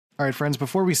All right, friends,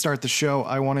 before we start the show,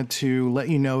 I wanted to let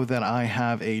you know that I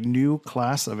have a new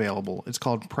class available. It's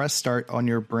called Press Start on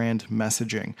Your Brand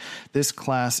Messaging. This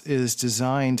class is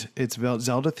designed, it's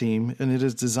Zelda theme, and it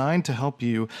is designed to help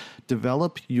you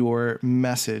develop your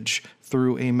message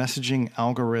through a messaging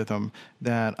algorithm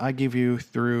that I give you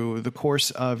through the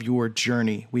course of your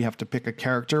journey. We have to pick a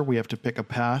character, we have to pick a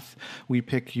path, we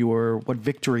pick what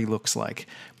victory looks like.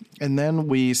 And then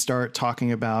we start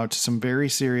talking about some very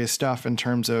serious stuff in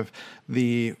terms of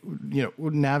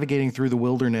navigating through the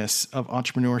wilderness of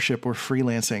entrepreneurship or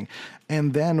freelancing.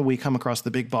 And then we come across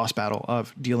the big boss battle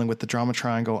of dealing with the drama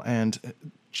triangle and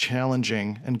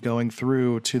challenging and going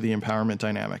through to the empowerment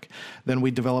dynamic. Then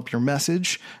we develop your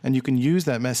message, and you can use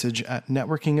that message at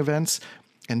networking events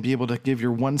and be able to give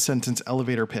your one sentence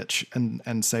elevator pitch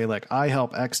and say like, I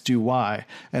help X do Y.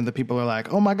 And the people are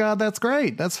like, oh my God, that's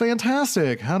great. That's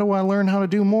fantastic. How do I learn how to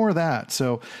do more of that?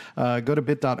 So go to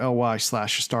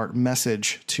bit.ly/start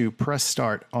message to press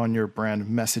start on your brand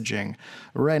messaging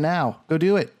right now. Go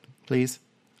do it, please.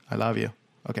 I love you.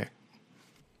 Okay.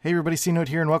 Hey everybody, C-Note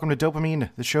here, and welcome to Dopamine,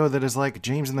 the show that is like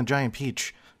James and the Giant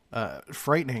Peach.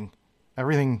 Frightening.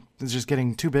 Everything is just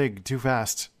getting too big, too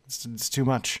fast. It's too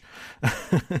much.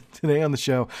 Today on the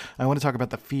show, I want to talk about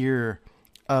the fear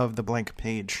of the blank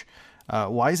page.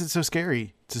 Why is it so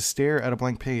scary to stare at a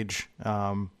blank page,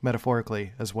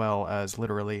 metaphorically as well as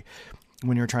literally,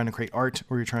 when you're trying to create art,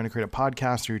 or you're trying to create a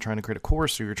podcast, or you're trying to create a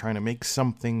course, or you're trying to make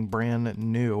something brand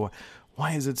new?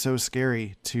 Why is it so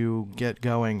scary to get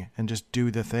going and just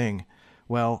do the thing?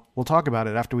 Well, we'll talk about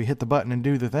it after we hit the button and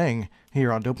do the thing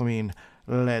here on Dopamine.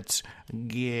 Let's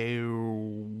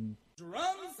go.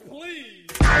 Drums, please.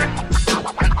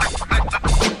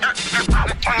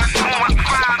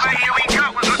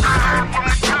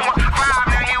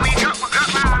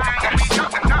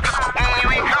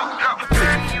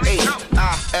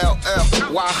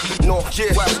 Why, north,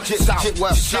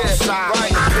 west, south, side,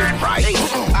 right,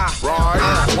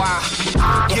 why,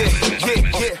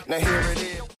 yeah, now here it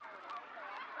is.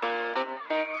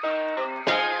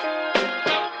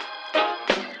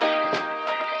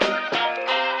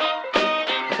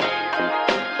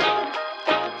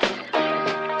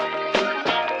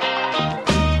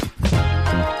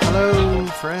 Hello,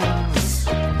 friends.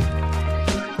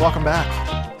 Welcome back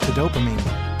to Dopamine.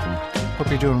 Hope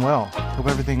you're doing well. Hope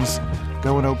everything's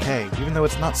going okay. Even though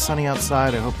it's not sunny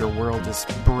outside, I hope your world is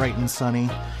bright and sunny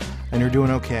and you're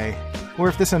doing okay. Or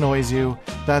if this annoys you,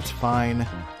 that's fine.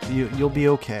 You'll be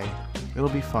okay. It'll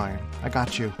be fine. I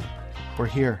got you. We're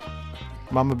here.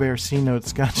 Mama Bear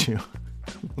C-Note's got you.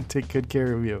 We'll take good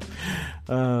care of you.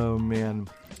 Oh, man.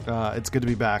 It's good to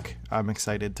be back. I'm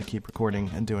excited to keep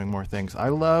recording and doing more things. I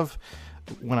love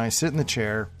when I sit in the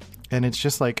chair and it's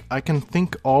just like I can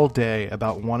think all day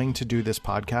about wanting to do this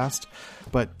podcast,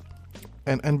 but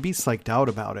and be psyched out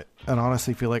about it, and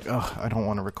honestly feel like, oh, I don't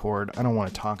want to record. I don't want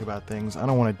to talk about things. I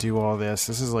don't want to do all this.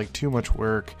 This is like too much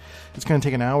work. It's going to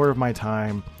take an hour of my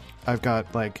time. I've got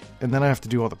and then I have to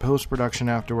do all the post-production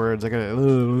afterwards. I got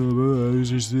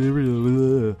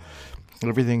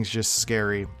everything's just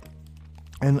scary.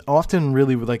 And often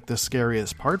really the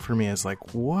scariest part for me is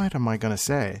what am I going to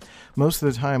say? Most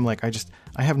of the time,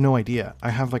 I have no idea.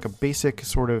 I have a basic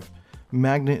sort of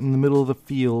magnet in the middle of the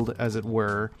field, as it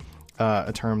were,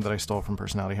 a term that I stole from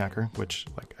Personality Hacker, which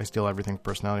I steal everything from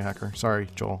Personality Hacker. Sorry,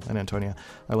 Joel and Antonia.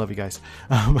 I love you guys.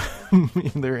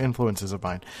 They're influences of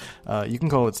mine. You can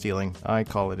call it stealing. I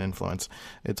call it influence.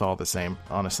 It's all the same,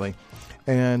 honestly.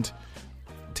 And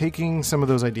taking some of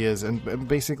those ideas and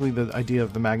basically the idea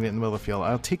of the magnet in the middle of the field,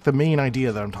 I'll take the main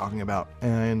idea that I'm talking about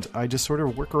and I just sort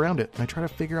of work around it. And I try to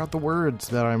figure out the words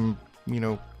that I'm,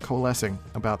 coalescing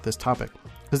about this topic.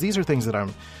 Because these are things that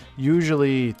I'm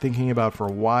usually thinking about for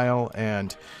a while.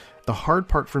 And the hard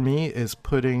part for me is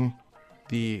putting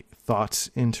the thoughts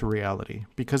into reality,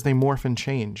 because they morph and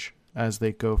change as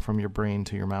they go from your brain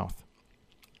to your mouth.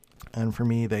 And for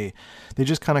me, they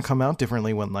just kind of come out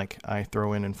differently when I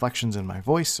throw in inflections in my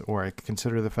voice, or I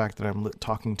consider the fact that I'm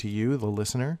talking to you, the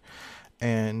listener,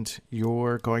 and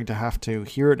you're going to have to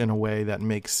hear it in a way that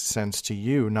makes sense to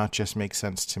you, not just makes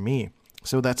sense to me.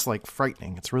 So that's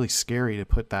frightening. It's really scary to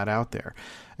put that out there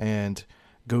and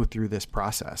go through this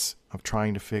process of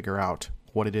trying to figure out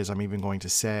what it is I'm even going to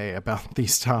say about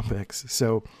these topics.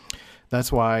 So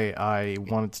that's why I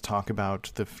wanted to talk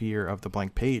about the fear of the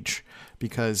blank page,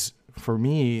 because for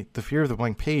me, the fear of the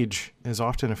blank page is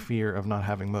often a fear of not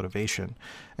having motivation.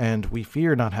 And we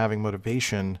fear not having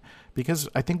motivation because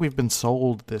I think we've been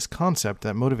sold this concept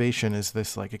that motivation is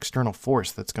this external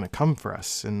force that's going to come for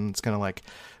us, and it's going to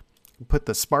put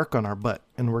the spark on our butt,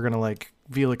 and we're going to like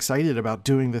feel excited about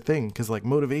doing the thing. Cause like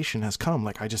motivation has come.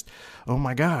 Like oh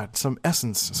my God, some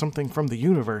essence, something from the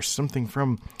universe, something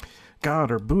from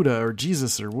God or Buddha or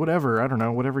Jesus or whatever. I don't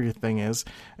know, whatever your thing is.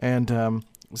 And,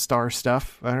 star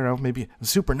stuff. I don't know, maybe a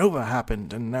supernova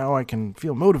happened and now I can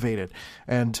feel motivated.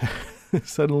 And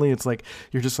suddenly it's like,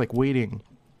 you're just like waiting.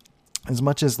 As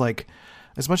much as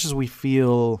we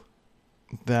feel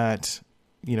that,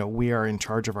 you know, we are in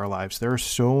charge of our lives, there are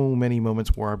so many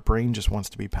moments where our brain just wants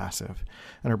to be passive,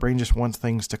 and our brain just wants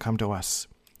things to come to us.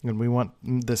 And we want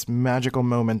this magical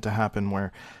moment to happen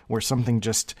where something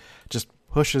just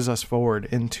pushes us forward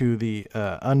into the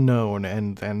unknown,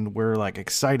 and we're like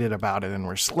excited about it, and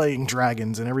we're slaying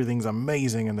dragons and everything's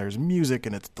amazing, and there's music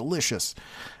and it's delicious.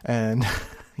 And,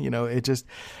 you know,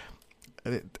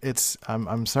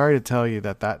 I'm sorry to tell you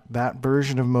that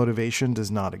version of motivation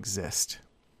does not exist.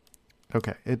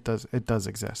 Okay, it does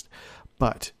exist,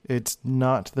 but it's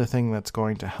not the thing that's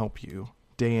going to help you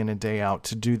day in and day out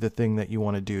to do the thing that you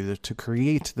want to do, to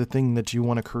create the thing that you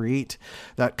want to create.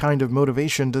 That kind of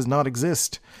motivation does not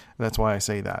exist. That's why I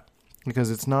say that, because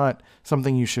it's not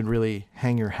something you should really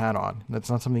hang your hat on.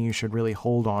 That's not something you should really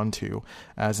hold on to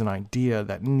as an idea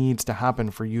that needs to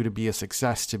happen for you to be a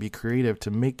success, to be creative,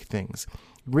 to make things.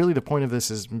 Really, the point of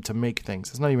this is to make things.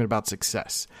 It's not even about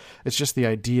success. It's just the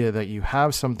idea that you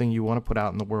have something you want to put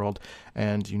out in the world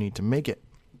and you need to make it.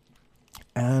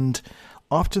 And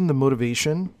often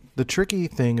the tricky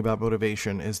thing about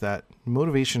motivation is that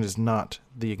motivation is not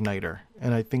the igniter.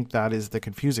 And I think that is the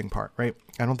confusing part, right?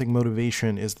 I don't think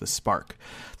motivation is the spark.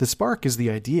 The spark is the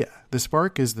idea. The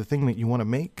spark is the thing that you want to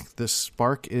make. The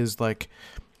spark is like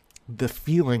the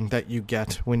feeling that you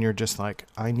get when you're just like,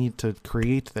 I need to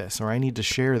create this, or I need to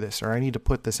share this, or I need to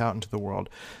put this out into the world.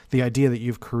 The idea that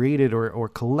you've created or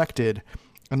collected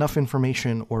enough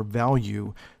information or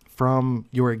value from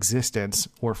your existence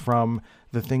or from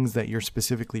the things that you're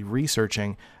specifically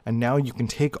researching. And now you can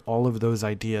take all of those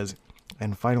ideas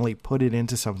and finally put it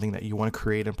into something that you want to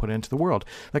create and put into the world.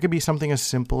 That could be something as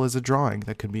simple as a drawing.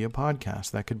 That could be a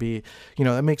podcast. That could be, you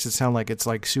know, that makes it sound like it's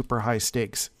like super high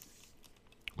stakes,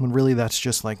 when really that's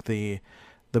just like the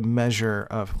measure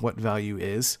of what value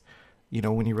is. You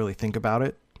know, when you really think about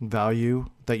it, value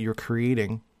that you're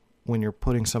creating when you're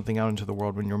putting something out into the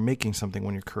world, when you're making something,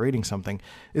 when you're creating something,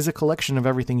 is a collection of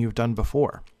everything you've done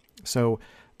before. So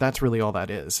that's really all that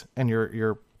is. And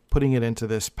you're putting it into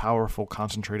this powerful,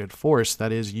 concentrated force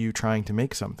that is you trying to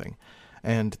make something.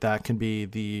 And that can be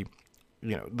the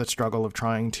struggle of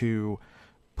trying to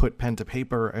put pen to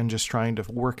paper and just trying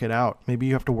to work it out. Maybe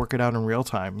you have to work it out in real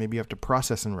time. Maybe you have to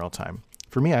process in real time.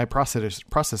 For me, I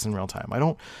process in real time. I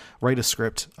don't write a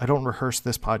script. I don't rehearse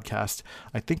this podcast.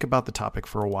 I think about the topic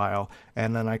for a while,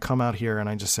 and then I come out here and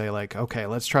I just say like, okay,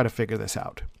 let's try to figure this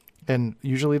out. And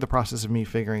usually the process of me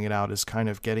figuring it out is kind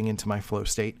of getting into my flow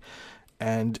state,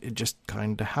 and it just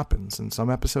kind of happens. And some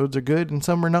episodes are good and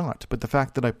some are not. But the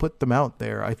fact that I put them out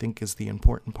there, I think, is the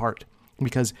important part,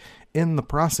 because in the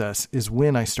process is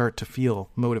when I start to feel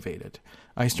motivated.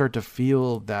 I start to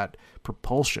feel that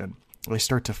propulsion. I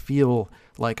start to feel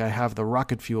like I have the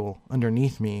rocket fuel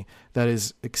underneath me that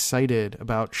is excited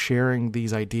about sharing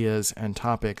these ideas and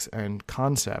topics and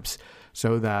concepts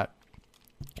so that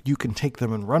you can take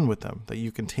them and run with them, that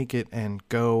you can take it and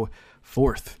go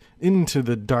forth into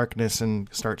the darkness and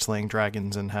start slaying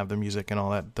dragons and have the music and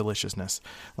all that deliciousness,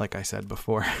 like I said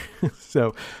before.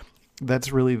 So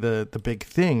that's really the big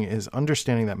thing, is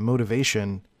understanding that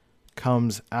motivation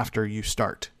comes after you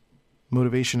start.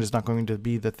 Motivation is not going to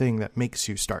be the thing that makes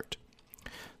you start.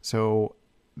 So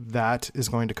that is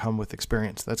going to come with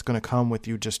experience. That's going to come with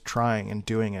you just trying and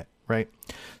doing it, right?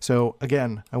 So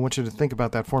again, I want you to think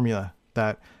about that formula,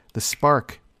 that the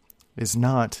spark is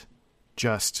not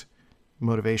just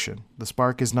motivation. The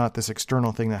spark is not this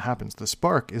external thing that happens. The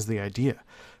spark is the idea.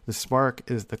 The spark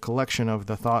is the collection of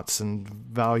the thoughts and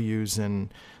values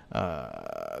and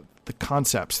the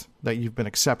concepts that you've been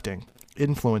accepting,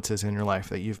 influences in your life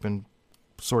that you've been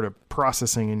sort of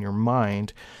processing in your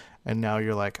mind, and now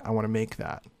you're like, I want to make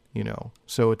that, you know.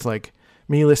 So it's like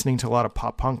me listening to a lot of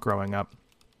pop punk growing up.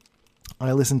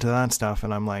 I listen to that stuff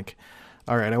and I'm like,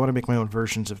 all right, I want to make my own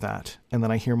versions of that. And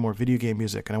then I hear more video game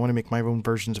music and I want to make my own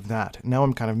versions of that. Now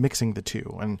I'm kind of mixing the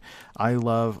two, and I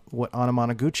love what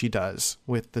Anamanaguchi does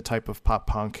with the type of pop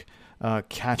punk,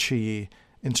 catchy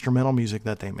instrumental music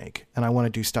that they make. And I want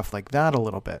to do stuff like that a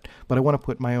little bit, but I want to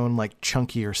put my own like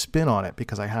chunkier spin on it,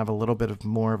 because I have a little bit of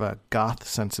more of a goth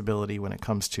sensibility when it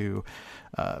comes to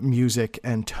music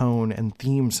and tone and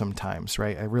theme sometimes,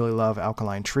 right? I really love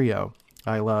Alkaline Trio.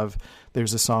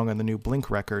 There's a song on the new Blink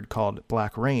record called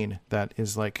Black Rain that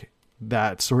is like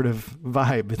that sort of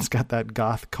vibe. It's got that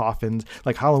goth coffins.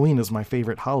 Like Halloween is my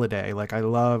favorite holiday. Like I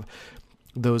love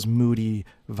those moody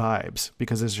vibes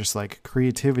because there's just like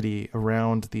creativity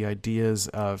around the ideas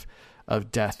of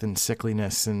death and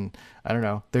sickliness. And I don't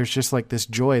know, there's just like this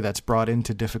joy that's brought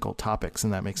into difficult topics.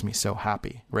 And that makes me so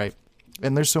happy. Right.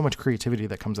 And there's so much creativity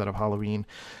that comes out of Halloween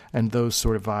and those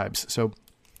sort of vibes. So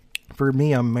for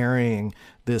me, I'm marrying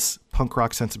this punk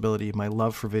rock sensibility, my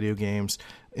love for video games,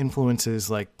 influences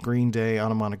like Green Day,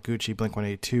 Anamanaguchi,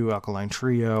 Blink-182, Alkaline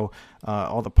Trio,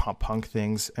 all the pop punk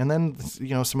things. And then,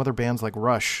 you know, some other bands like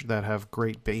Rush that have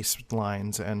great bass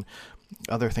lines and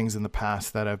other things in the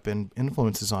past that have been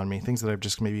influences on me, things that I've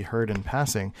just maybe heard in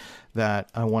passing that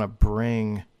I want to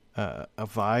bring a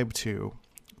vibe to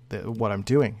what I'm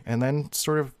doing. And then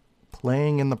sort of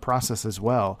playing in the process as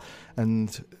well,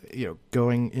 and you know,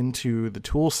 going into the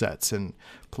tool sets and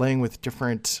playing with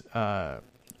different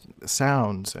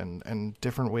sounds and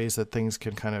different ways that things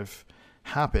can kind of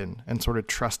happen, and sort of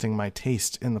trusting my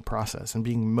taste in the process and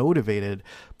being motivated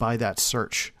by that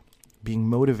search, being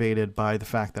motivated by the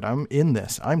fact that I'm in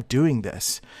this, I'm doing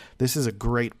this. This is a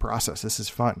great process. This is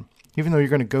fun. Even though you're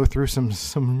going to go through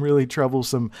some really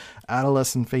troublesome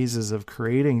adolescent phases of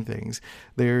creating things,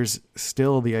 there's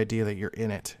still the idea that you're in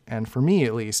it. And for me,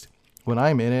 at least, when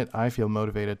I'm in it, I feel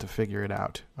motivated to figure it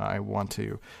out. I want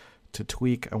to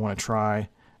tweak. I want to try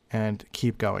and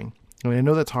keep going. I mean, I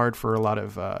know that's hard for a lot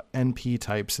of NP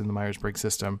types in the Myers-Briggs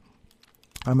system.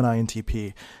 I'm an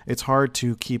INTP. It's hard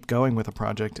to keep going with a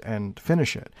project and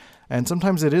finish it. And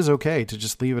sometimes it is okay to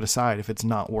just leave it aside if it's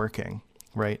not working.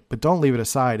 Right? But don't leave it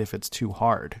aside if it's too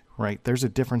hard, right? There's a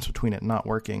difference between it not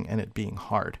working and it being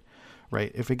hard,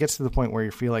 right? If it gets to the point where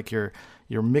you feel like you're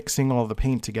mixing all the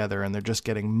paint together and they're just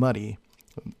getting muddy,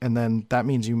 and then that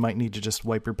means you might need to just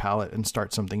wipe your palette and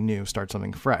start something new, start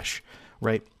something fresh,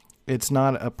 right? It's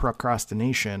not a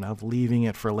procrastination of leaving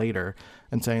it for later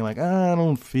and saying like, I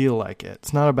don't feel like it.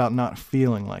 It's not about not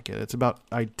feeling like it. It's about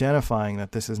identifying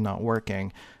that this is not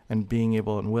working and being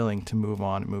able and willing to move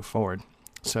on and move forward.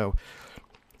 So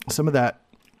some of that,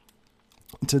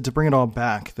 to bring it all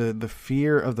back, the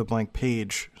fear of the blank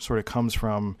page sort of comes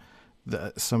from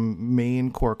some main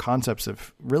core concepts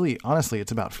of really, honestly,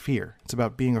 it's about fear. It's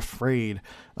about being afraid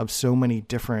of so many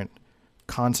different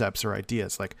concepts or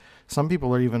ideas. Like some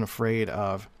people are even afraid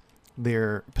of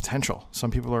their potential.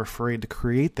 Some people are afraid to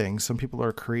create things. Some people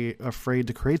are afraid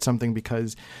to create something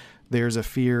because there's a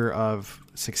fear of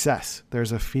success.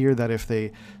 There's a fear that if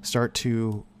they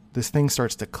this thing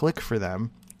starts to click for them,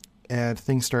 and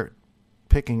things start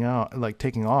taking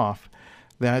off,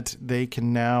 that they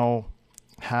can now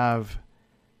have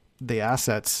the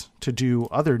assets to do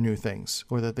other new things,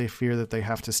 or that they fear that they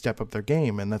have to step up their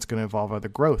game, and that's going to involve other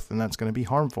growth, and that's going to be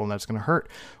harmful, and that's going to hurt,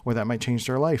 or that might change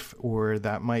their life, or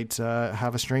that might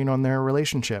have a strain on their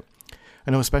relationship.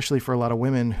 I know, especially for a lot of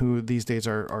women who these days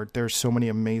there's so many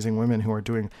amazing women who are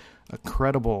doing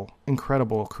incredible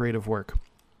creative work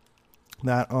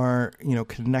that are, you know,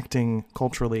 connecting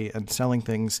culturally and selling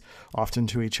things often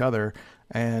to each other.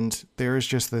 And there is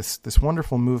just this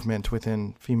wonderful movement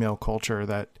within female culture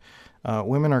that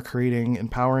women are creating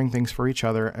empowering things for each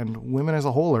other, and women as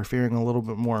a whole are feeling a little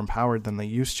bit more empowered than they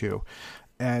used to.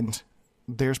 And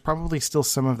there's probably still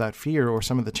some of that fear or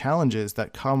some of the challenges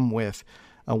that come with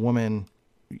a woman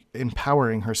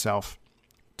empowering herself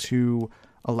to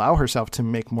allow herself to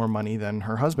make more money than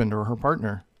her husband or her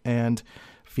partner, and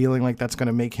feeling like that's going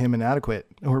to make him inadequate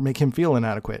or make him feel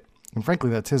inadequate. And frankly,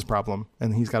 that's his problem,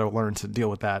 and he's got to learn to deal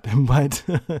with that. But,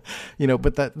 you know,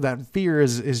 but that fear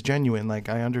is genuine. Like,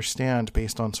 I understand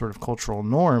based on sort of cultural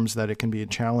norms that it can be a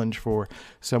challenge for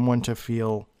someone to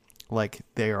feel like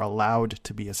they are allowed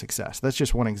to be a success. That's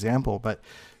just one example, but,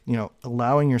 you know,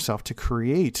 allowing yourself to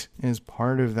create is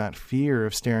part of that fear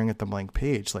of staring at the blank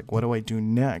page. Like, what do I do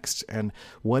next? And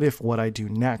what if what I do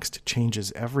next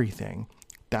changes everything?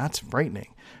 That's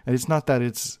frightening. And it's not that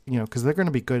it's, you know, because they're going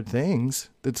to be good things.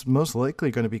 It's most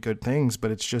likely going to be good things, but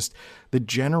it's just the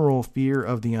general fear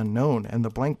of the unknown. And the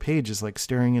blank page is like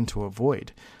staring into a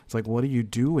void. It's like, what do you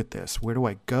do with this? Where do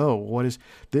I go?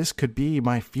 This could be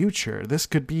my future. This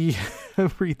could be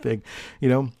everything, you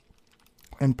know,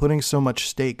 and putting so much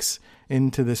stakes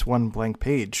into this one blank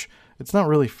page. It's not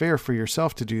really fair for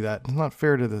yourself to do that. It's not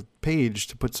fair to the page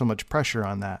to put so much pressure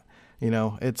on that. You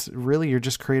know, it's really, you're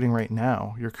just creating right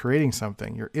now. You're creating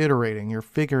something, you're iterating, you're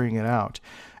figuring it out.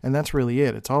 And that's really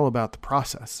it. It's all about the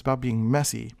process. It's about being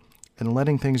messy and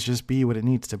letting things just be what it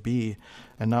needs to be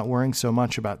and not worrying so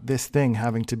much about this thing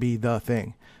having to be the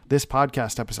thing. This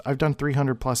podcast episode, I've done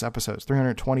 300 plus episodes,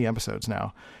 320 episodes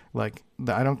now. Like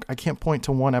I can't point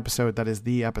to one episode that is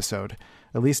the episode,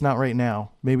 at least not right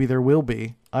now. Maybe there will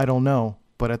be, I don't know.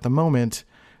 But at the moment,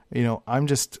 I'm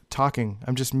just talking,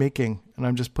 I'm just making, and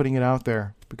I'm just putting it out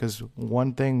there because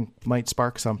one thing might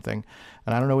spark something,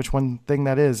 and I don't know which one thing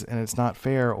that is, and it's not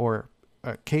fair or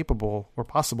capable or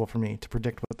possible for me to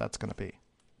predict what that's going to be.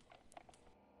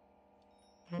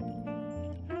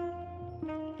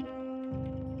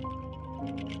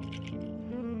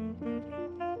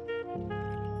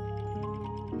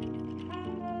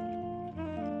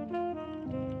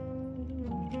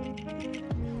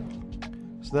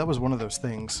 So that was one of those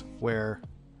things where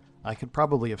I could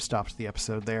probably have stopped the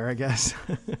episode there, I guess,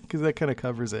 because that kind of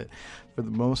covers it for the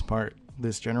most part.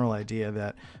 This general idea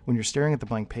that when you're staring at the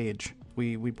blank page,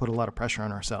 we put a lot of pressure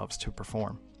on ourselves to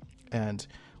perform. And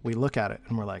we look at it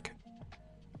and we're like,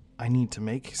 I need to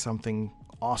make something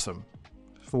awesome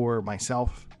for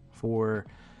myself, for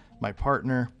my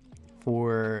partner,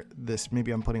 for this.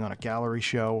 Maybe I'm putting on a gallery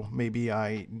show. Maybe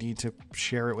I need to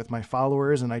share it with my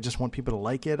followers and I just want people to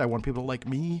like it. I want people to like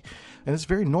me. And it's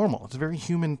very normal. It's a very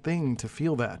human thing to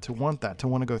feel that, to want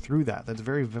to go through that. That's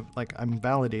very, like, I'm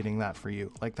validating that for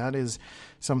you. Like, that is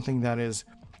something that is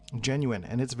genuine,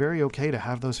 and it's very okay to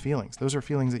have those feelings. Those are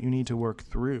feelings that you need to work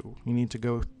through. You need to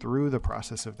go through the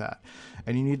process of that,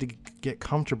 and you need to get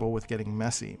comfortable with getting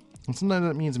messy. And sometimes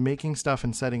that means making stuff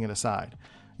and setting it aside,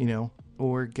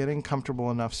 or getting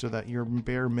comfortable enough so that your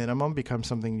bare minimum becomes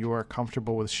something you are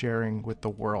comfortable with sharing with the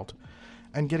world,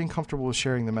 and getting comfortable with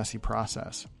sharing the messy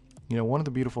process. One of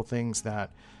the beautiful things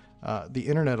that the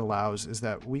internet allows is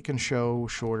that we can show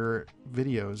shorter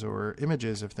videos or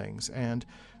images of things, and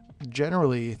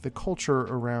generally the culture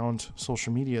around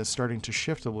social media is starting to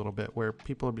shift a little bit, where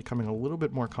people are becoming a little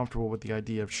bit more comfortable with the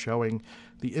idea of showing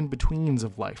the in-betweens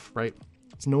of life, right?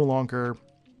 It's no longer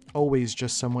always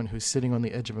just someone who's sitting on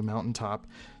the edge of a mountaintop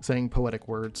saying poetic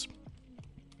words,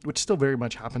 which still very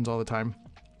much happens all the time.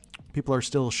 People are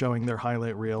still showing their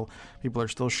highlight reel. People are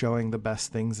still showing the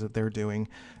best things that they're doing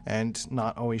and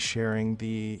not always sharing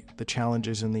the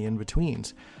challenges and the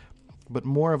in-betweens. But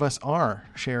more of us are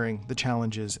sharing the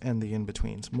challenges and the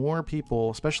in-betweens. More people,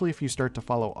 especially if you start to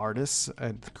follow artists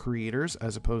and creators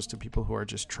as opposed to people who are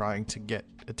just trying to get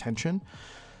attention,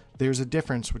 there's a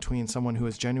difference between someone who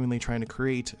is genuinely trying to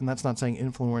create, and that's not saying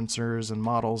influencers and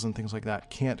models and things like that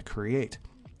can't create.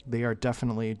 They are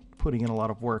definitely putting in a lot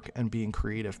of work and being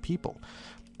creative people.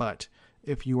 But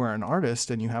if you are an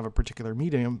artist and you have a particular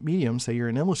medium, say you're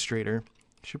an illustrator,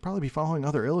 you should probably be following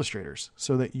other illustrators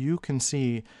so that you can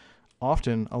see.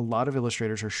 Often, a lot of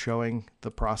illustrators are showing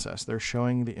the process. They're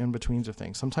showing the in-betweens of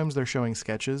things. Sometimes they're showing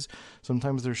sketches.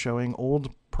 Sometimes they're showing old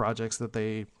projects that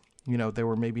they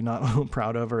were maybe not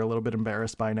proud of or a little bit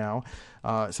embarrassed by now.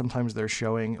 Sometimes they're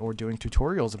showing or doing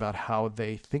tutorials about how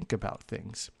they think about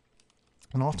things.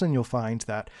 And often you'll find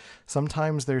that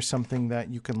sometimes there's something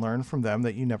that you can learn from them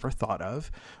that you never thought of,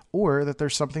 or that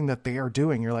there's something that they are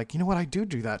doing. You're like, you know what? I do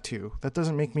that too. That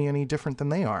doesn't make me any different than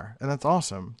they are. And that's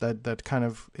awesome. That kind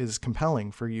of is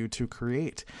compelling for you to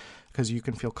create, because you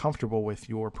can feel comfortable with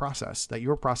your process, that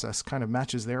your process kind of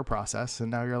matches their process.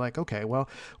 And now you're like, okay, well,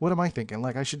 what am I thinking?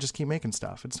 Like, I should just keep making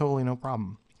stuff. It's totally no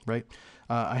problem. Right.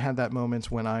 I had that moment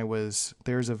when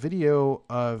there's a video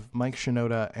of Mike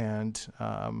Shinoda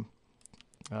and,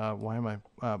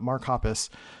 Mark Hoppus.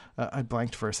 I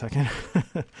blanked for a second.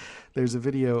 There's a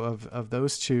video of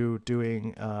those two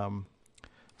doing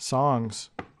songs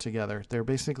together. They're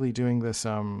basically doing this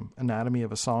anatomy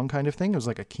of a song kind of thing. It was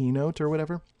like a keynote or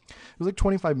whatever. It was like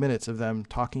 25 minutes of them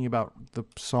talking about the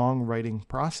songwriting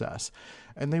process.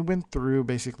 And they went through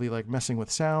basically like messing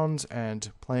with sounds and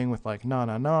playing with like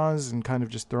na-na-nas and kind of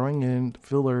just throwing in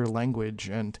filler language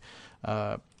and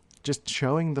just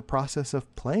showing the process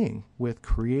of playing with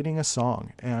creating a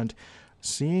song. And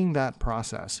seeing that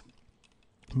process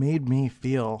made me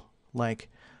feel like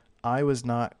I was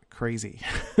not crazy,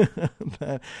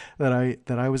 that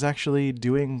I was actually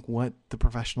doing what the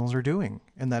professionals are doing,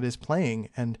 and that is playing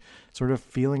and sort of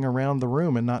feeling around the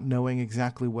room and not knowing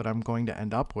exactly what I'm going to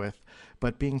end up with,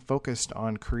 but being focused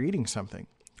on creating something.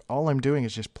 All I'm doing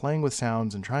is just playing with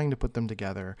sounds and trying to put them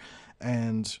together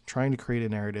and trying to create a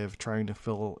narrative, trying to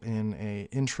fill in a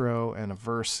intro and a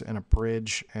verse and a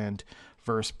bridge and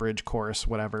verse, bridge, chorus,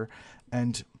 whatever.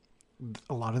 And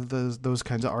a lot of those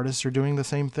kinds of artists are doing the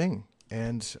same thing.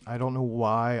 And I don't know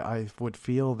why I would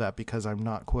feel that because I'm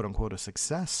not quote unquote a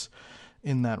success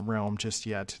in that realm just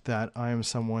yet, that I am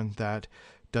someone that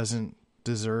doesn't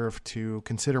deserve to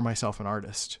consider myself an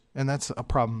artist. And that's a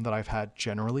problem that I've had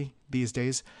generally these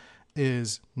days,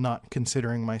 is not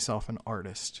considering myself an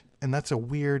artist. And that's a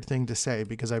weird thing to say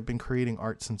because I've been creating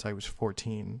art since I was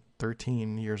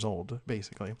 13 years old,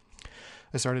 basically.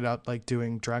 I started out like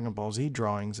doing Dragon Ball Z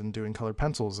drawings and doing colored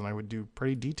pencils, and I would do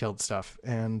pretty detailed stuff.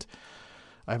 And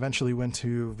I eventually went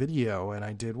to video and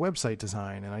I did website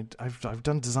design, and I've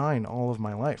done design all of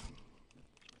my life.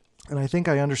 And I think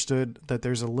I understood that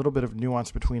there's a little bit of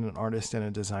nuance between an artist and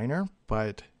a designer,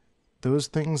 but those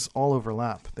things all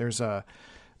overlap. There's a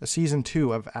season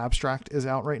 2 of Abstract is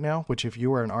out right now, which if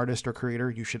you are an artist or creator,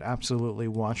 you should absolutely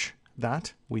watch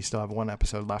that. We still have 1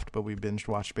 episode left, but we binge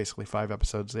watched basically 5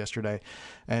 episodes yesterday.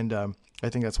 And I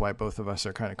think that's why both of us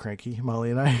are kind of cranky. Molly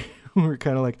and I we're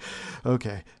kind of like,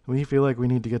 okay, we feel like we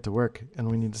need to get to work and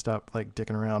we need to stop like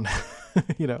dicking around,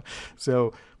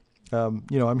 So,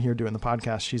 I'm here doing the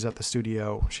podcast. She's at the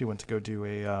studio. She went to go do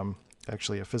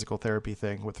actually a physical therapy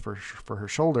thing for her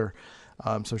shoulder.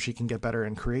 So she can get better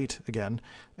and create again,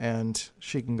 and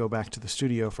she can go back to the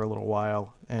studio for a little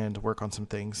while and work on some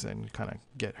things and kind of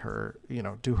get her,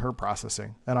 do her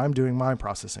processing. And I'm doing my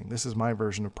processing. This is my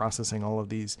version of processing all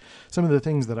of some of the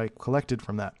things that I collected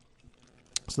from that.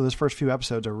 So those first few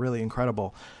episodes are really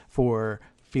incredible for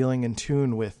feeling in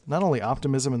tune with not only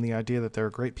optimism and the idea that there are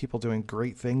great people doing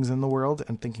great things in the world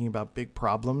and thinking about big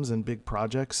problems and big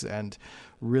projects and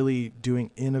really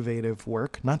doing innovative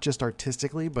work, not just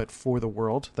artistically, but for the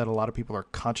world, that a lot of people are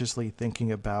consciously thinking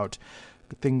about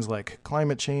things like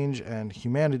climate change and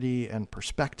humanity and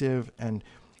perspective, and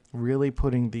really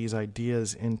putting these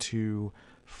ideas into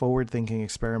forward-thinking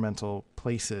experimental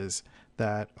places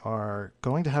that are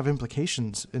going to have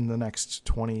implications in the next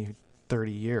 20,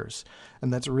 30 years.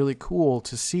 And that's really cool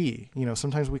to see.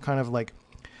 Sometimes we kind of like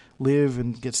live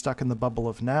and get stuck in the bubble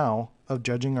of now, of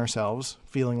judging ourselves,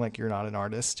 feeling like you're not an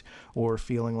artist or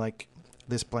feeling like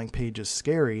this blank page is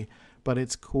scary. But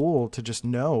it's cool to just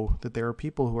know that there are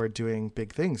people who are doing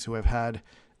big things, who have had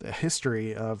a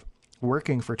history of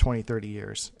working for 20, 30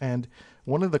 years. And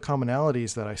one of the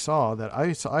commonalities that I saw, that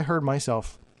I heard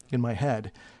myself in my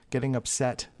head getting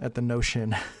upset at the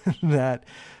notion that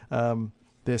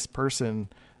this person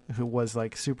who was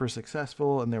like super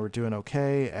successful and they were doing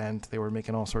okay and they were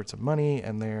making all sorts of money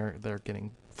and they're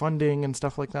getting funding and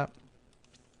stuff like that.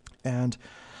 And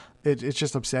it's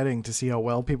just upsetting to see how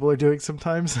well people are doing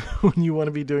sometimes when you want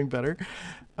to be doing better.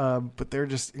 But they're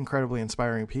just incredibly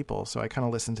inspiring people. So I kind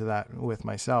of listen to that with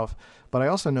myself. But I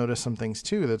also noticed some things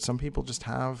too, that some people just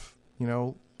have,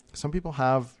 some people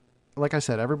have, like I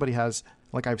said, everybody has,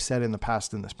 like I've said in the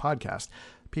past in this podcast,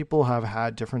 people have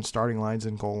had different starting lines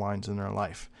and goal lines in their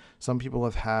life. Some people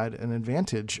have had an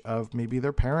advantage of maybe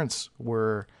their parents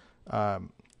were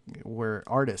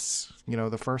artists.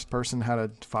 The first person had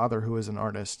a father who was an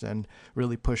artist and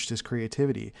really pushed his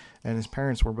creativity, and his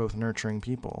parents were both nurturing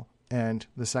people. And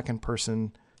the second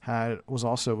person was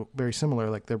also very similar.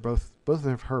 Like they're both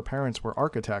of her parents were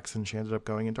architects, and she ended up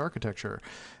going into architecture,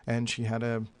 and she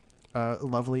had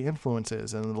lovely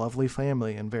influences and a lovely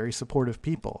family and very supportive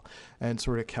people, and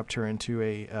sort of kept her into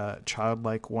a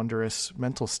childlike, wondrous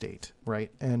mental state,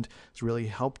 right? And it's really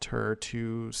helped her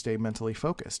to stay mentally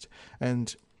focused.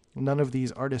 And none of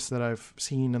these artists that I've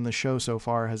seen in the show so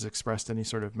far has expressed any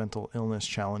sort of mental illness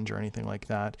challenge or anything like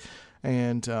that.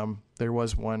 And there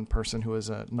was one person who was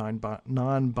a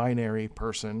non-binary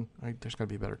person. There's got to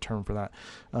be a better term for that.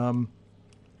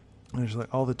 There's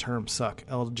like all the terms suck.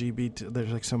 LGBT,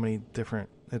 there's like so many different,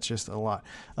 it's just a lot.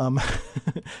 And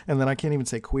then I can't even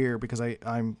say queer because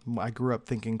I grew up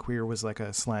thinking queer was like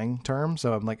a slang term.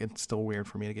 So I'm like, it's still weird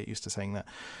for me to get used to saying that.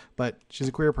 But she's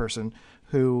a queer person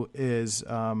who is,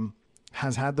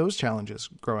 has had those challenges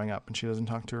growing up, and she doesn't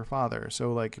talk to her father.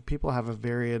 So like people have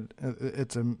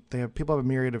people have a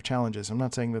myriad of challenges. I'm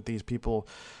not saying that these people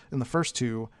in the first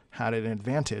two had an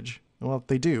advantage. Well,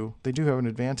 they do have an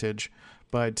advantage,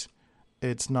 but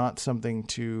it's not something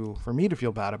for me to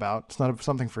feel bad about. It's not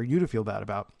something for you to feel bad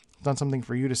about. It's not something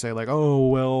for you to say like, oh,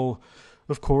 well,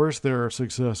 of course they're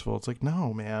successful. It's like,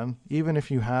 no, man, even if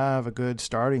you have a good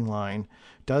starting line,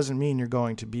 doesn't mean you're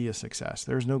going to be a success.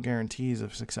 There's no guarantees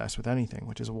of success with anything,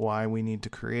 which is why we need to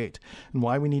create and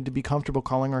why we need to be comfortable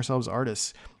calling ourselves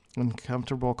artists and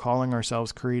comfortable calling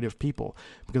ourselves creative people.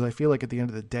 Because I feel like at the end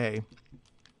of the day,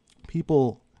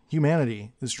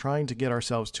 humanity is trying to get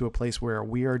ourselves to a place where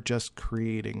we are just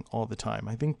creating all the time.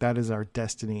 I think that is our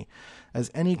destiny as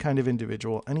any kind of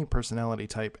individual, any personality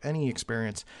type, any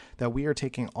experience, that we are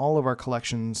taking all of our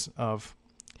collections of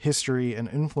history and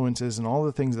influences and all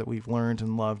the things that we've learned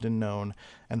and loved and known,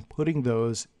 and putting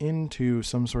those into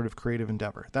some sort of creative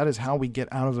endeavor. That is how we get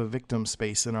out of a victim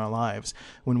space in our lives,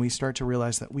 when we start to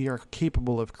realize that we are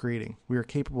capable of creating. We are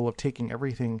capable of taking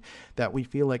everything that we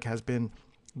feel like has been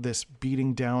this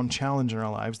beating down challenge in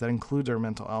our lives. That includes our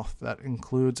mental health, that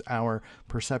includes our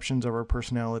perceptions of our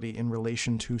personality in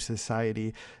relation to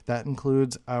society, that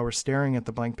includes our staring at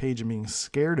the blank page and being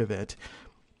scared of it.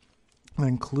 That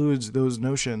includes those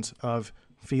notions of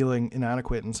feeling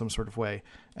inadequate in some sort of way,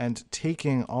 and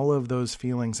taking all of those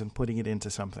feelings and putting it into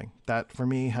something. That for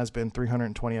me has been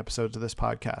 320 episodes of this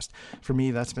podcast. For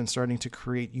me, that's been starting to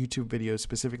create YouTube videos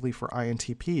specifically for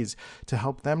INTPs to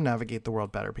help them navigate the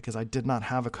world better, because I did not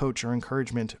have a coach or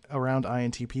encouragement around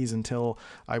INTPs until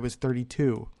I was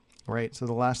 32. Right. So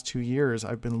the last 2 years,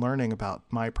 I've been learning about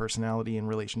my personality in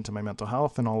relation to my mental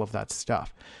health and all of that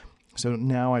stuff. So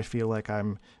now I feel like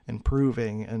I'm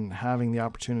improving and having the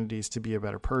opportunities to be a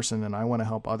better person. And I want to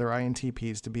help other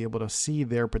INTPs to be able to see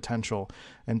their potential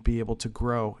and be able to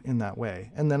grow in that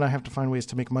way. And then I have to find ways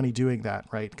to make money doing that,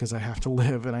 right? Because I have to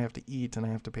live and I have to eat and I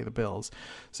have to pay the bills.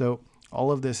 So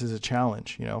all of this is a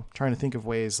challenge, trying to think of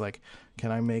ways like, can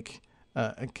I make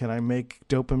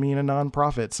dopamine a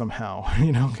nonprofit somehow?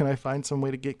 Can I find some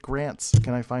way to get grants?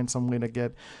 Can I find some way to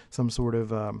get some sort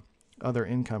of, other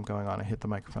income going on? I hit the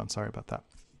microphone. Sorry about that.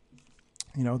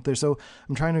 So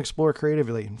I'm trying to explore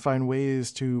creatively and find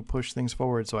ways to push things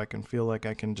forward so I can feel like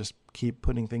I can just keep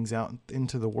putting things out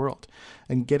into the world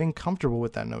and getting comfortable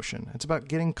with that notion. It's about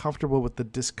getting comfortable with the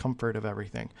discomfort of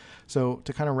everything. So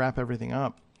to kind of wrap everything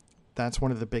up, that's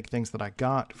one of the big things that I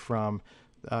got from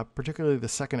particularly the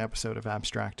second episode of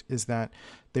Abstract, is that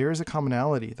there is a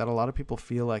commonality that a lot of people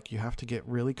feel like you have to get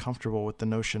really comfortable with the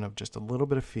notion of just a little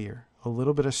bit of fear, a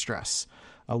little bit of stress,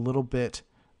 a little bit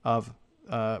of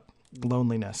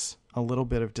loneliness, a little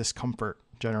bit of discomfort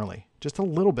generally, just a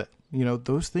little bit.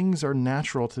 Those things are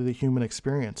natural to the human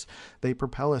experience. They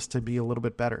propel us to be a little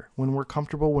bit better. When we're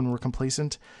comfortable, when we're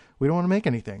complacent, we don't want to make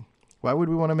anything. Why would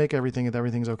we want to make everything if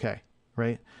everything's okay?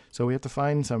 Right? So we have to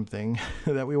find something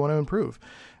that we want to improve,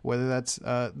 whether that's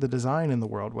the design in the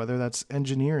world, whether that's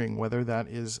engineering, whether that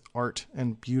is art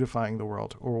and beautifying the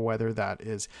world, or whether that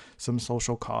is some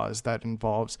social cause that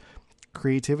involves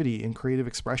creativity and creative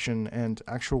expression and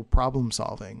actual problem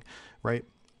solving, right?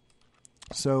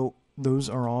 So those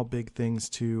are all big things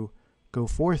to go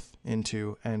forth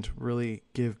into and really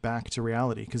give back to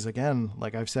reality. Because again,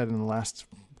 like I've said in the last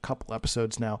couple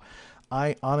episodes now,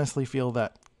 I honestly feel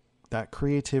that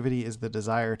creativity is the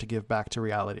desire to give back to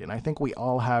reality. And I think we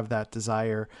all have that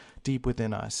desire deep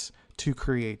within us to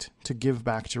create, to give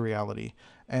back to reality.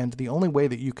 And the only way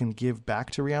that you can give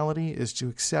back to reality is to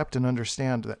accept and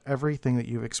understand that everything that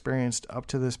you've experienced up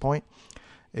to this point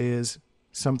is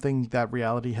something that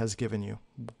reality has given you,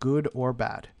 good or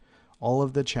bad. All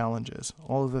of the challenges,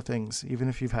 all of the things, even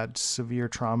if you've had severe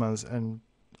traumas and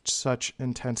such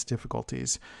intense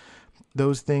difficulties,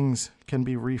 those things can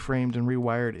be reframed and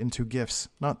rewired into gifts,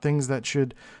 not things that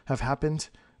should have happened,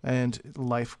 and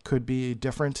life could be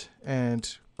different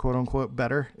and quote unquote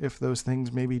better if those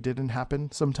things maybe didn't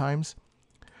happen sometimes,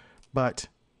 but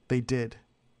they did.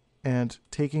 And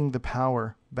taking the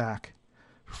power back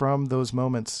from those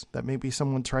moments that maybe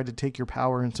someone tried to take your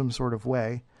power in some sort of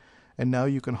way, and now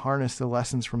you can harness the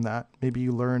lessons from that. Maybe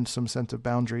you learned some sense of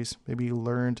boundaries. Maybe you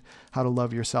learned how to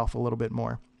love yourself a little bit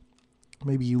more.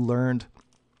 Maybe you learned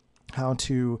how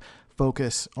to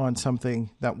focus on something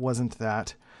that wasn't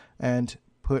that and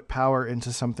put power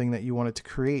into something that you wanted to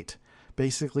create.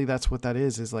 Basically, that's what that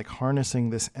is like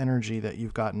harnessing this energy that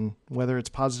you've gotten, whether it's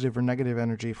positive or negative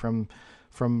energy from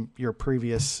your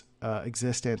previous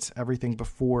existence, everything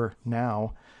before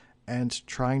now, and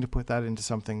trying to put that into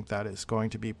something that is going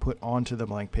to be put onto the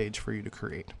blank page for you to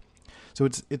create. So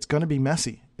it's going to be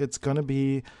messy. It's going to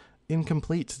be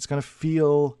incomplete. It's going to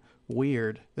feel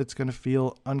weird. It's going to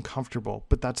feel uncomfortable,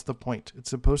 but that's the point. It's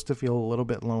supposed to feel a little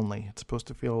bit lonely. It's supposed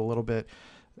to feel a little bit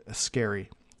scary.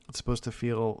 It's supposed to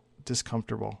feel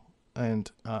discomfortable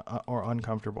and or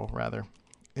uncomfortable rather.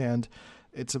 And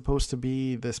it's supposed to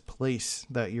be this place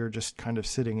that you're just kind of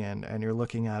sitting in and you're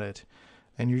looking at it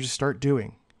and you just start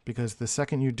doing, because the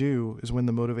second you do is when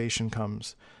the motivation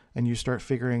comes and you start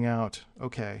figuring out,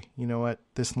 okay, you know what?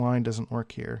 This line doesn't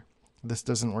work here. This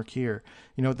doesn't work here.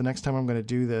 You know what? The next time I'm going to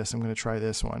do this, I'm going to try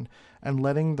this one, and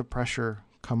letting the pressure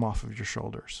come off of your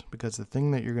shoulders, because the thing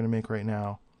that you're going to make right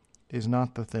now is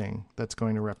not the thing that's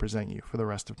going to represent you for the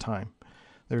rest of time.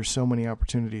 There's so many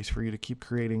opportunities for you to keep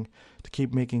creating, to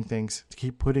keep making things, to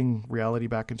keep putting reality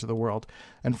back into the world.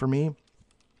 And for me,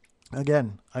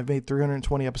 Again, I've made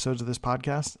 320 episodes of this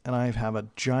podcast, and I have a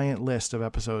giant list of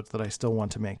episodes that I still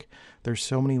want to make. There's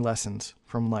so many lessons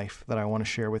from life that I want to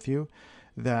share with you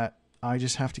that I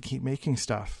just have to keep making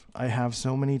stuff. I have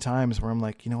so many times where I'm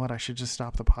like, you know what, I should just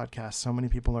stop the podcast. So many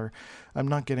people I'm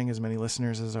not getting as many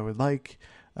listeners as I would like.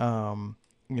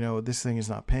 This thing is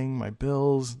not paying my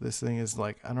bills. This thing is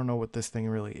like, I don't know what this thing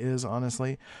really is,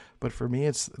 honestly. But for me,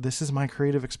 this is my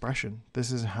creative expression.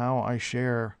 This is how I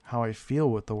share how I feel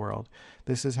with the world.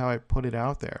 This is how I put it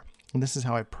out there. And this is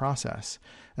how I process.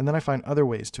 And then I find other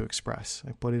ways to express.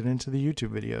 I put it into the YouTube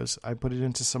videos. I put it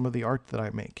into some of the art that I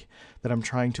make, that I'm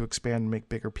trying to expand and make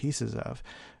bigger pieces of,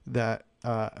 that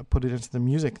I put it into the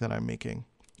music that I'm making,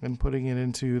 and putting it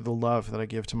into the love that I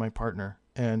give to my partner,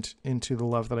 and into the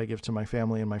love that I give to my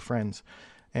family and my friends,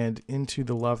 and into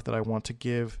the love that I want to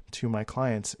give to my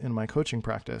clients in my coaching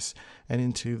practice, and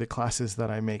into the classes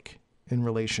that I make in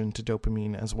relation to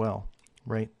dopamine as well,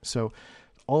 right? So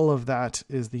all of that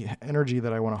is the energy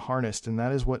that I want to harness, and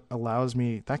that is what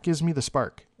that gives me the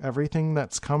spark. Everything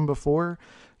that's come before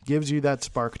gives you that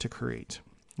spark to create.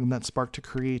 And that spark to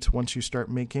create, once you start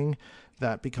making,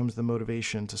 that becomes the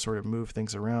motivation to sort of move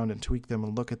things around and tweak them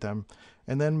and look at them.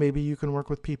 And then maybe you can work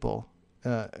with people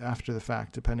after the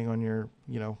fact, depending on your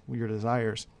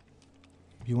desires.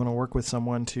 If you want to work with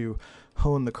someone to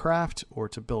hone the craft, or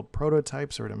to build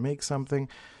prototypes, or to make something,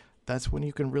 that's when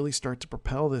you can really start to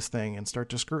propel this thing and start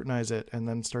to scrutinize it, and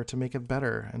then start to make it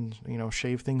better, and,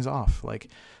 shave things off.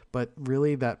 But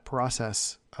really that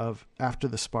process of after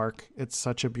the spark, it's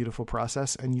such a beautiful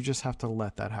process, and you just have to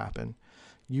let that happen.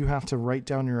 You have to write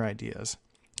down your ideas.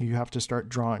 You have to start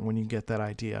drawing when you get that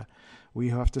idea. We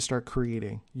have to start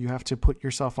creating. You have to put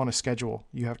yourself on a schedule.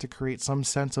 You have to create some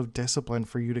sense of discipline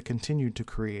for you to continue to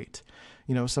create.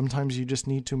 Sometimes you just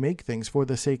need to make things for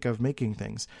the sake of making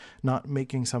things, not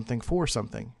making something for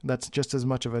something. That's just as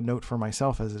much of a note for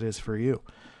myself as it is for you,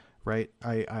 right?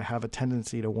 I have a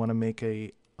tendency to want to make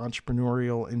a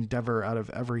entrepreneurial endeavor out of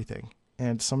everything.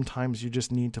 And sometimes you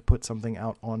just need to put something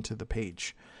out onto the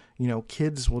page.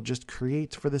 Kids will just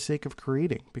create for the sake of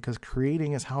creating, because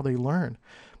creating is how they learn.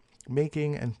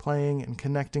 Making and playing and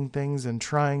connecting things and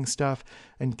trying stuff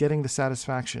and getting the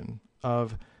satisfaction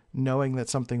of knowing that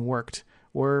something worked,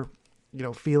 or,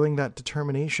 feeling that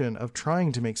determination of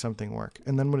trying to make something work.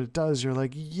 And then when it does, you're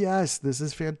like, yes, this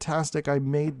is fantastic. I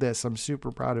made this. I'm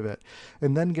super proud of it.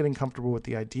 And then getting comfortable with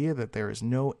the idea that there is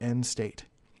no end state,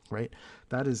 right?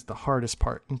 That is the hardest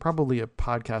part. And probably a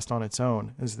podcast on its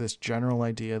own is this general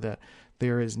idea that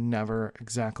there is never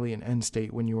exactly an end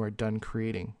state when you are done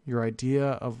creating. Your idea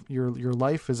of your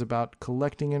life is about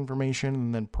collecting information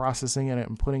and then processing it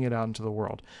and putting it out into the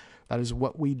world. That is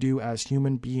what we do as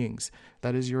human beings.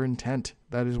 That is your intent.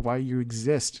 That is why you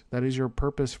exist. That is your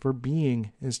purpose for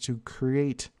being, is to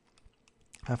create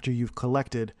after you've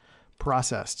collected,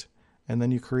 processed, and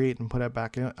then you create and put it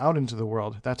back out into the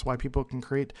world. That's why people can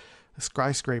create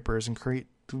skyscrapers and create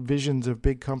visions of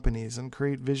big companies and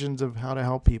create visions of how to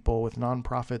help people with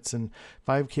nonprofits and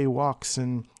 5K walks,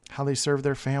 and how they serve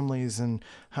their families, and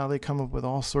how they come up with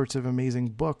all sorts of amazing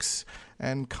books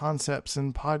and concepts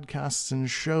and podcasts and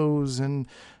shows and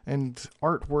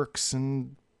artworks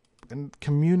and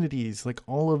communities. Like,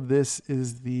 all of this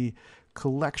is the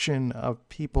collection of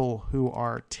people who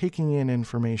are taking in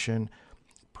information,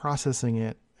 processing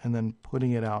it, and then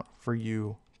putting it out for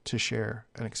you to share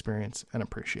and experience and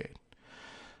appreciate.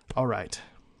 All right.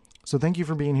 So thank you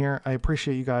for being here. I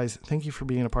appreciate you guys. Thank you for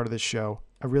being a part of this show.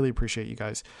 I really appreciate you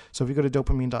guys. So if you go to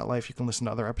dopamine.life, you can listen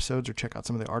to other episodes or check out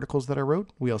some of the articles that I wrote.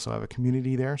 We also have a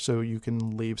community there, so you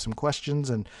can leave some questions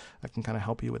and I can kind of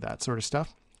help you with that sort of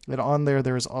stuff. And on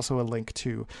there is also a link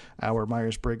to our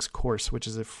Myers-Briggs course, which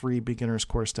is a free beginner's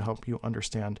course to help you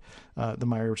understand the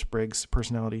Myers-Briggs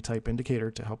personality type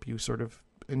indicator, to help you sort of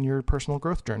in your personal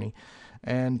growth journey.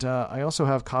 And I also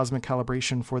have cosmic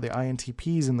calibration for the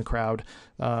INTPs in the crowd.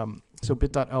 So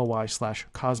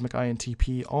bit.ly/cosmic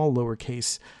INTP, all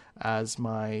lowercase, as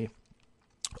my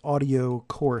audio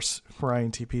course for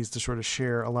INTPs, to sort of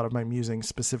share a lot of my musings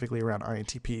specifically around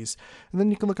INTPs. And then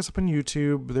you can look us up on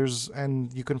YouTube.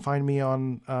 And you can find me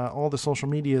on all the social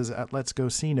medias at Let's Go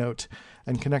C Note,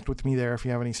 and connect with me there if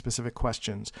you have any specific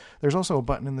questions. There's also a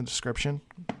button in the description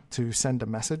to send a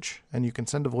message, and you can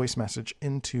send a voice message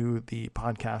into the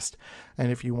podcast.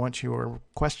 And if you want your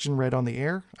question read on the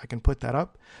air, I can put that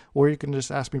up, or you can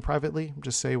just ask me privately,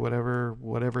 just say whatever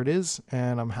it is,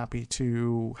 and I'm happy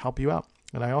to help you out.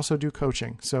 And I also do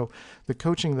coaching. So the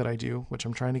coaching that I do, which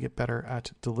I'm trying to get better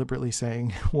at deliberately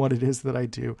saying what it is that I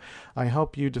do, I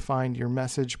help you define your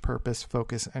message, purpose,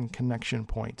 focus, and connection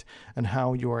point, and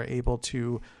how you are able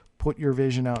to put your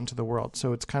vision out into the world.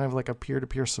 So it's kind of like a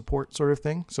peer-to-peer support sort of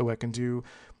thing. So I can do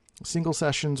single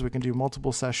sessions, we can do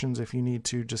multiple sessions if you need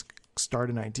to just start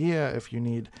an idea, if you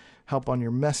need help on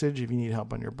your message, if you need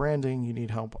help on your branding, you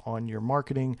need help on your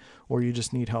marketing, or you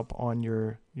just need help on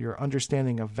your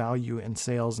understanding of value and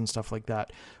sales and stuff like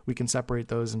that. We can separate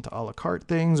those into a la carte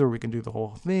things, or we can do the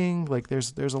whole thing. Like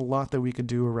there's a lot that we could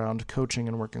do around coaching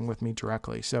and working with me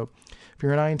directly. So if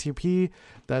you're an INTP,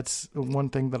 that's one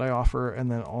thing that I offer. And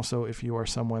then also if you are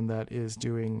someone that is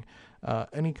doing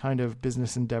any kind of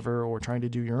business endeavor or trying to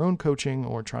do your own coaching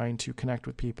or trying to connect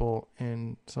with people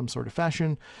in some sort of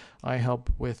fashion, I help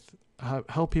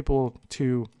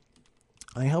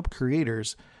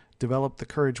creators develop the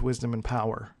courage, wisdom, and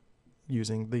power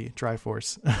using the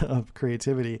Triforce of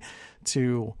creativity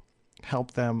to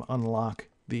help them unlock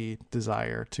the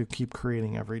desire to keep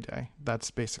creating every day.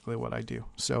 That's basically what I do.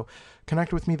 So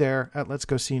connect with me there at Let's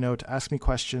Go C Note. Ask me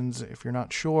questions. If you're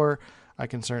not sure, I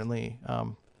can certainly,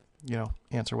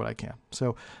 answer what I can.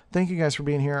 So thank you guys for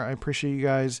being here. I appreciate you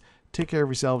guys. Take care of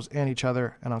yourselves and each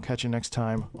other, and I'll catch you next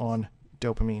time on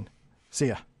Dopamine. See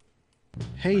ya.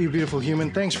 Hey, you beautiful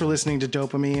human. Thanks for listening to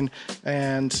Dopamine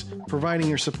and providing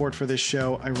your support for this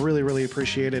show. I really, really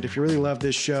appreciate it. If you really love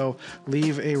this show,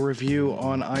 leave a review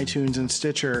on iTunes and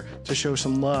Stitcher to show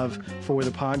some love for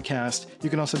the podcast. You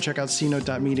can also check out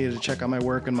cnote.media to check out my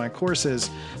work and my courses.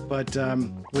 But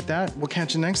with that, we'll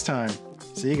catch you next time.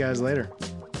 See you guys later.